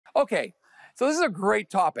Okay, so this is a great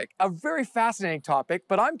topic, a very fascinating topic,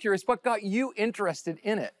 but I'm curious what got you interested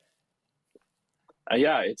in it?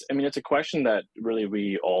 Yeah, I mean, it's a question that really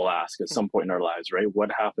we all ask at some point in our lives, right? What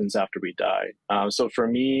happens after we die? So for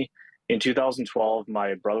me, in 2012,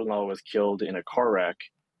 my brother-in-law was killed in a car wreck.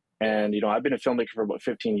 And, I've been a filmmaker for about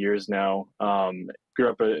 15 years now. Grew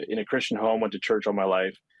up in a Christian home, went to church all my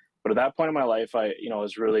life. But at that point in my life, I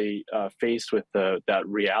was really faced with that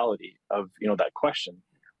reality of, that question,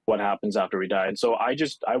 what happens after we die? And so I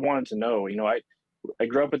wanted to know, I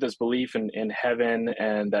grew up with this belief in heaven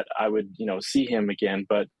and that I would, see him again,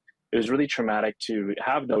 but it was really traumatic to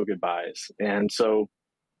have no goodbyes. And so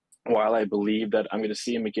while I believe that I'm going to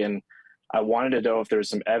see him again, I wanted to know if there was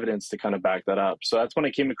some evidence to kind of back that up. So that's when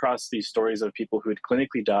I came across these stories of people who had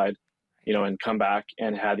clinically died, and come back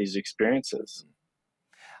and had these experiences.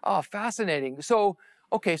 Oh, fascinating. So,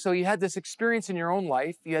 okay, so you had this experience in your own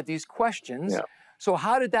life, you had these questions. Yeah. So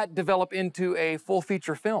how did that develop into a full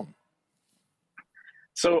feature film?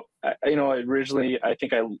 So, originally, I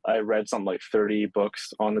think I read something like 30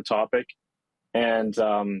 books on the topic. And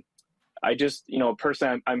I just,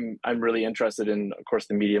 personally, I'm really interested in, of course,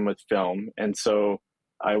 the medium with film, and so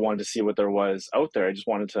I wanted to see what there was out there. I just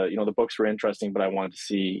wanted to, the books were interesting, but I wanted to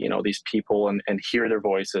see, these people and hear their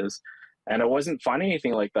voices, and I wasn't finding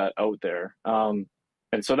anything like that out there.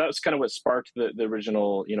 And so that was kind of what sparked the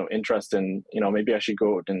original, interest in, maybe I should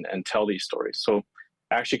go out and tell these stories. So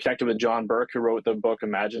I actually connected with John Burke, who wrote the book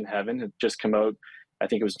Imagine Heaven. It just come out, I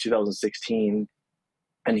think it was 2016,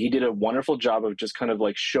 and he did a wonderful job of just kind of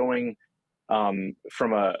like showing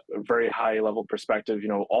from a very high level perspective,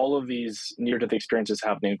 all of these near death experiences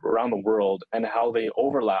happening around the world and how they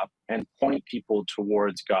overlap and point people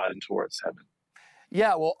towards God and towards heaven.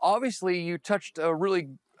 Yeah, well, obviously you touched a really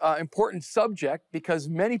important subject because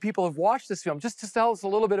many people have watched this film. Just to tell us a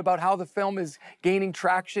little bit about how the film is gaining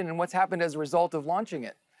traction and what's happened as a result of launching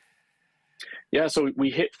it. Yeah, so we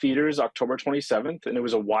hit theaters October 27th, and it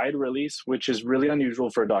was a wide release, which is really unusual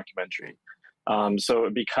for a documentary. So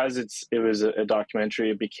because it was a documentary,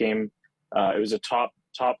 it was a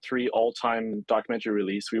top three all time documentary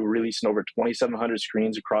release. We were released in over 2,700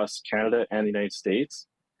 screens across Canada and the United States,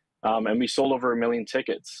 and we sold over 1 million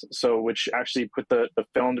tickets. So which actually put the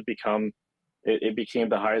film to it became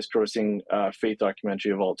the highest grossing faith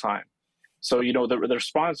documentary of all time. So the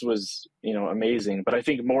response was amazing, but I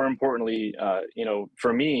think more importantly,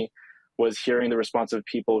 for me, was hearing the response of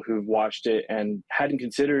people who've watched it and hadn't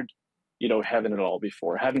considered heaven at all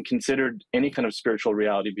before, haven't considered any kind of spiritual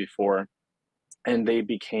reality before, and they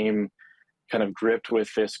became kind of gripped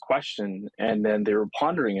with this question, and then they were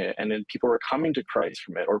pondering it, and then people were coming to Christ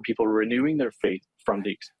from it, or people were renewing their faith from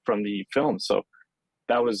the film. So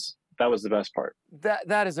that was the best part.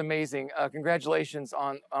 That is amazing. Congratulations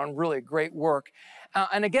on really great work.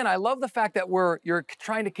 And again, I love the fact that you're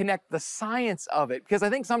trying to connect the science of it, because I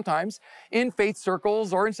think sometimes in faith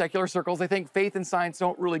circles or in secular circles, they think faith and science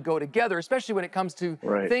don't really go together, especially when it comes to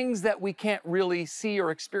things that we can't really see or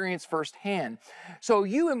experience firsthand. So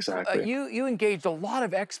Exactly. you engaged a lot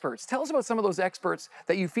of experts. Tell us about some of those experts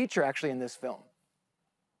that you feature actually in this film.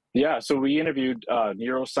 Yeah, so we interviewed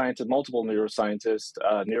multiple neuroscientists,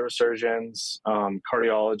 neurosurgeons,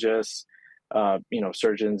 cardiologists,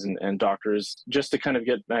 surgeons and doctors, just to kind of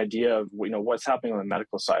get an idea of what's happening on the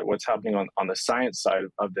medical side, what's happening on the science side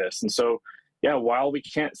of this. And so, yeah, while we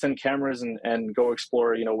can't send cameras and go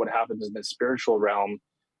explore, what happens in the spiritual realm,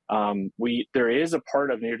 there is a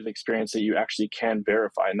part of near-death experience that you actually can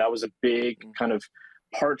verify, and that was a big kind of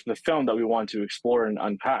part of the film that we wanted to explore and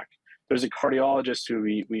unpack. There's a cardiologist who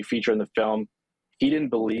we feature in the film. He didn't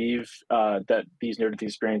believe that these near-death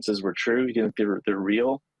experiences were true. He didn't think they're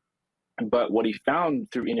real. But what he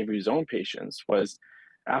found through interviewing his own patients was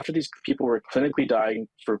after these people were clinically dying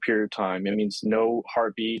for a period of time, it means no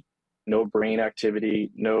heartbeat, no brain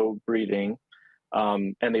activity, no breathing,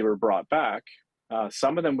 and they were brought back,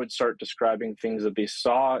 some of them would start describing things that they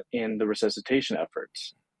saw in the resuscitation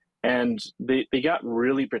efforts. And they got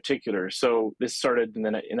really particular. So this started in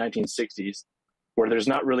the 1960s, where there's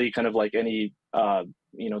not really kind of like any,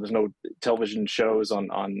 there's no television shows on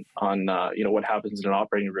what happens in an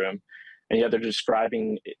operating room. And yet they're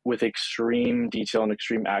describing with extreme detail and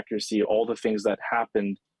extreme accuracy all the things that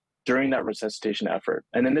happened during that resuscitation effort.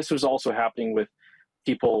 And then this was also happening with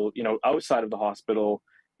people, outside of the hospital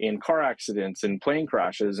in car accidents and plane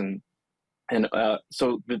crashes.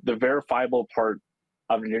 So the verifiable part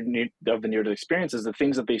of the near-death experience is the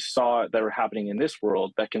things that they saw that were happening in this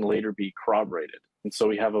world that can later be corroborated. And so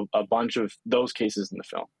we have a bunch of those cases in the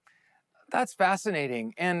film. That's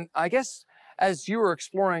fascinating. And I guess as you were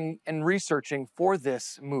exploring and researching for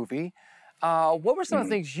this movie, What were some of the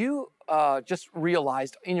Mhm. things you just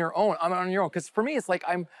realized in your own, on your own? Because for me, it's like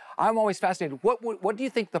I'm always fascinated. What do you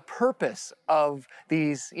think the purpose of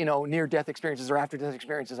these, you know, near-death experiences or after-death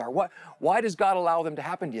experiences are? Why does God allow them to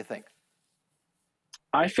happen, do you think?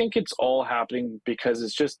 I think it's all happening because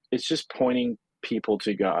it's just pointing people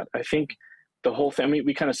to God. I think the whole thing. I mean,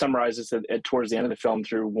 we kind of summarize this towards the end of the film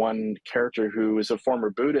through one character who is a former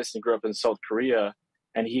Buddhist and grew up in South Korea,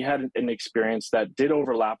 and he had an experience that did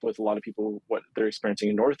overlap with a lot of people what they're experiencing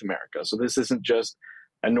in North America. So this isn't just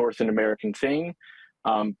a North American thing,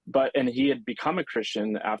 and he had become a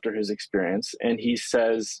Christian after his experience, and he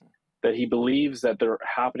says that he believes that they're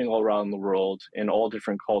happening all around the world in all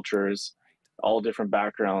different cultures, all different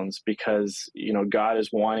backgrounds, because God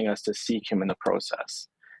is wanting us to seek him in the process.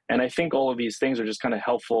 And I think all of these things are just kind of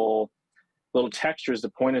helpful little textures to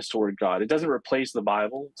point us toward God. It doesn't replace the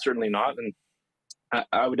Bible, certainly not. And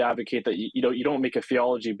I would advocate that you don't make a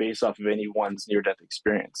theology based off of anyone's near-death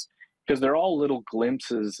experience, because they're all little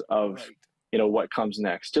glimpses of Right. what comes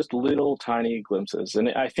next, just little tiny glimpses. And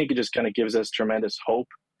I think it just kind of gives us tremendous hope,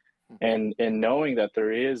 and knowing that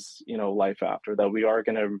there is life after, that we are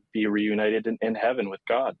going to be reunited in heaven with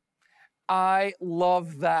God. I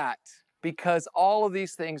love that because all of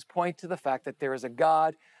these things point to the fact that there is a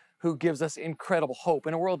God who gives us incredible hope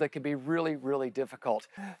in a world that can be really, really difficult.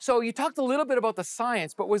 So you talked a little bit about the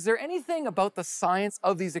science, but was there anything about the science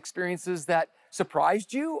of these experiences that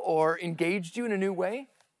surprised you or engaged you in a new way?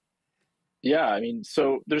 Yeah, I mean,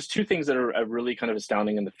 so there's two things that are really kind of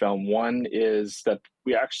astounding in the film. One is that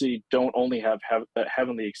we actually don't only have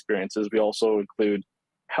heavenly experiences; we also include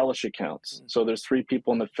hellish accounts. So there's three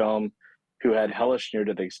people in the film who had hellish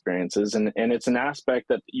near-death experiences, and it's an aspect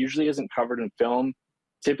that usually isn't covered in film.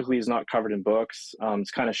 Typically, is not covered in books. It's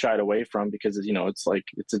kind of shied away from because it's like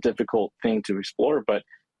it's a difficult thing to explore, but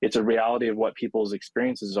it's a reality of what people's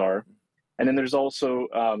experiences are. And then there's also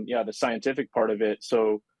the scientific part of it.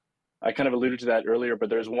 So I kind of alluded to that earlier, but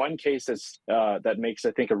there's one case that makes,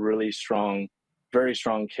 I think, a really strong, very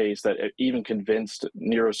strong case that it even convinced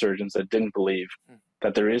neurosurgeons that didn't believe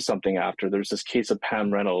that there is something after. There's this case of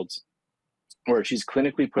Pam Reynolds, where she's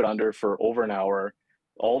clinically put under for over an hour.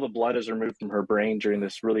 All the blood is removed from her brain during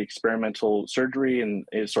this really experimental surgery, and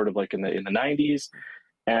is sort of like in the 90s.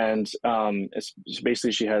 And it's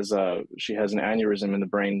basically she has an aneurysm in the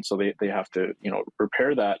brain, so they have to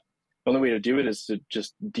repair that. The only way to do it is to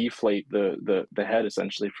just deflate the head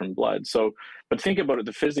essentially from blood. So, but think about it: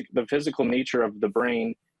 the physical nature of the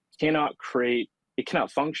brain cannot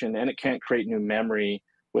function, and it can't create new memory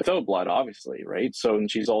without blood, obviously, right? So, and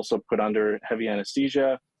she's also put under heavy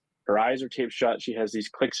anesthesia. Her eyes are taped shut. She has these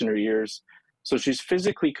clicks in her ears. So she's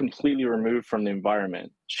physically completely removed from the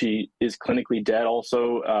environment. She is clinically dead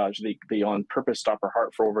also. They on purpose stop her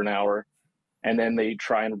heart for over an hour, and then they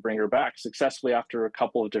try and bring her back successfully after a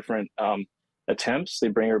couple of different attempts. They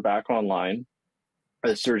bring her back online.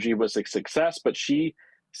 The surgery was a success, but she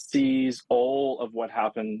sees all of what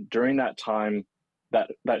happened during that time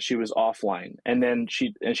that she was offline. And then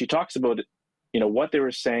she talks about what they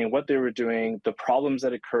were saying, what they were doing, the problems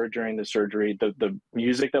that occurred during the surgery, the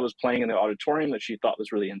music that was playing in the auditorium that she thought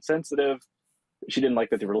was really insensitive. She didn't like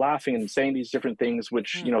that they were laughing and saying these different things,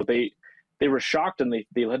 which they were shocked, and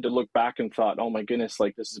they had to look back and thought, oh my goodness,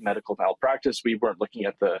 like this is medical malpractice. We weren't looking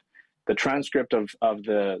at the transcript of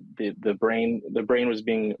the brain. The brain was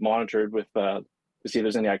being monitored with to see if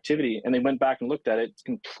there's any activity, and they went back and looked at it. It's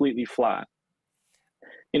completely flat.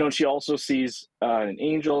 And she also sees an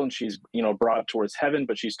angel, and she's brought towards heaven,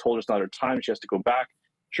 but she's told it's not her time. She has to go back.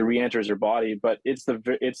 She re-enters her body, but it's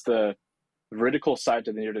the veridical side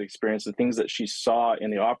to the near-death experience, the things that she saw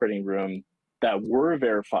in the operating room that were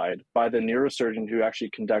verified by the neurosurgeon who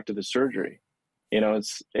actually conducted the surgery.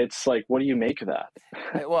 It's like, what do you make of that?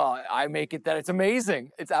 Well, I make it that it's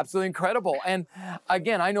amazing. It's absolutely incredible. And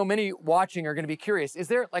again, I know many watching are going to be curious. Is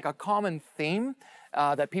there like a common theme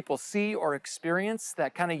that people see or experience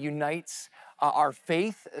that kind of unites our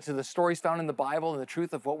faith to the stories found in the Bible and the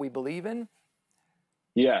truth of what we believe in?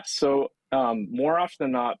 Yeah. So more often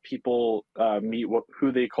than not, people meet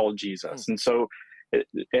who they call Jesus. And so,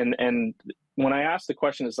 and when I ask the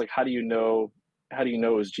question, it's like, how do you know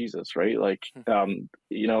is Jesus, right? Like,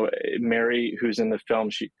 Mary, who's in the film,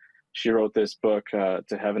 she wrote this book,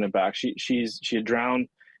 To Heaven and Back. She had drowned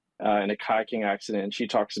in a kayaking accident, and she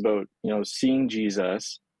talks about seeing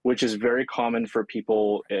Jesus, which is very common for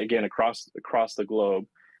people again across the globe.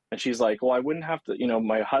 And she's like, well, I wouldn't have to,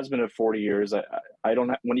 my husband of 40 years, I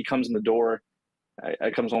don't when he comes in the door,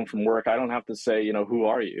 I comes home from work, I don't have to say, who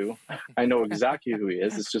are you? I know exactly who he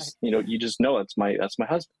is. It's just, you just know that's my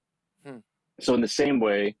husband. So in the same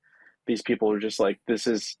way, these people are just like, this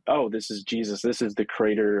is, oh, this is Jesus, this is the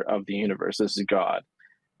creator of the universe, this is God.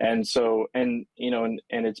 And so, and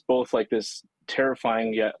and it's both like this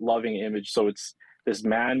terrifying yet loving image. So it's this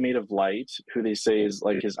man made of light who they say is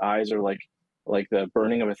like, his eyes are like the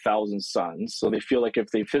burning of 1,000 suns. So they feel like if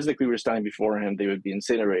they physically were standing before him, they would be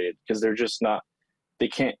incinerated, because they're just not, they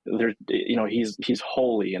can't, they're, he's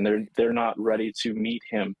holy, and they're not ready to meet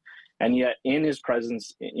him. And yet in his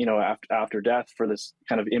presence, after death, for this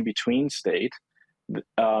kind of in between state,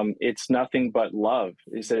 it's nothing but love.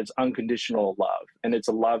 He said it's unconditional love, and it's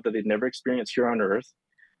a love that they've never experienced here on earth.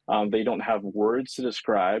 They don't have words to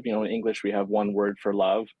describe. In English we have one word for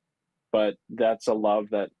love, but that's a love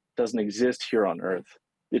that doesn't exist here on earth.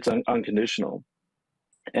 It's unconditional,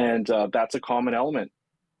 and that's a common element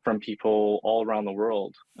from people all around the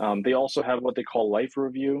world. They also have what they call life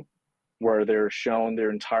review, where they're shown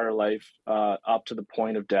their entire life up to the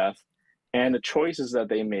point of death, and the choices that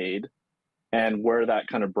they made and where that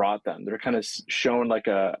kind of brought them. They're kind of shown like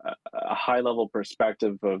a high level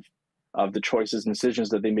perspective of the choices and decisions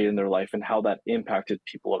that they made in their life and how that impacted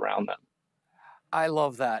people around them. I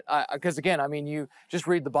love that. Because again, I mean, you just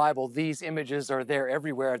read the Bible, these images are there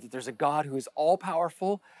everywhere, that there's a God who is all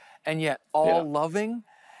powerful and yet all loving.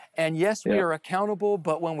 And yes, we are accountable,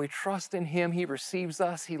 but when we trust in him, he receives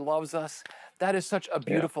us, he loves us. That is such a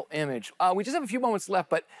beautiful image. We just have a few moments left,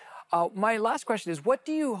 but my last question is, what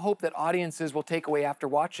do you hope that audiences will take away after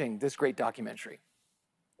watching this great documentary?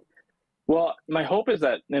 Well, my hope is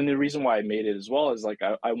that, and the reason why I made it as well, is like,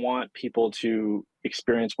 I want people to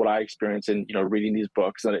experience what I experienced in, reading these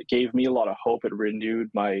books. And it gave me a lot of hope. It renewed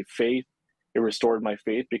my faith. It restored my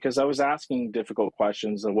faith, because I was asking difficult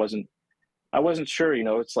questions. I wasn't sure,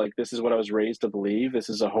 it's like, this is what I was raised to believe. This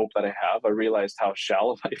is a hope that I have. I realized how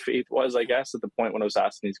shallow my faith was, I guess, at the point when I was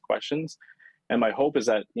asking these questions. And my hope is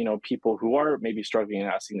that, people who are maybe struggling and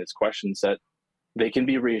asking these questions, that they can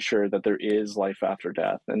be reassured that there is life after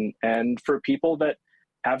death. And for people that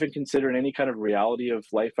haven't considered any kind of reality of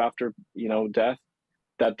life after, death,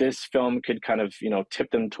 that this film could kind of,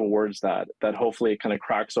 tip them towards that hopefully it kind of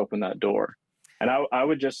cracks open that door. And I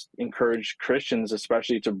would just encourage Christians,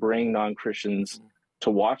 especially, to bring non-Christians to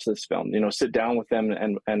watch this film, sit down with them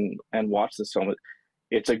and watch this film.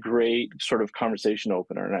 It's a great sort of conversation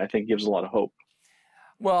opener, and I think gives a lot of hope.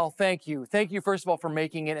 Well, thank you. Thank you, first of all, for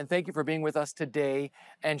making it, and thank you for being with us today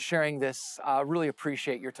and sharing this. Really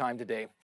appreciate your time today.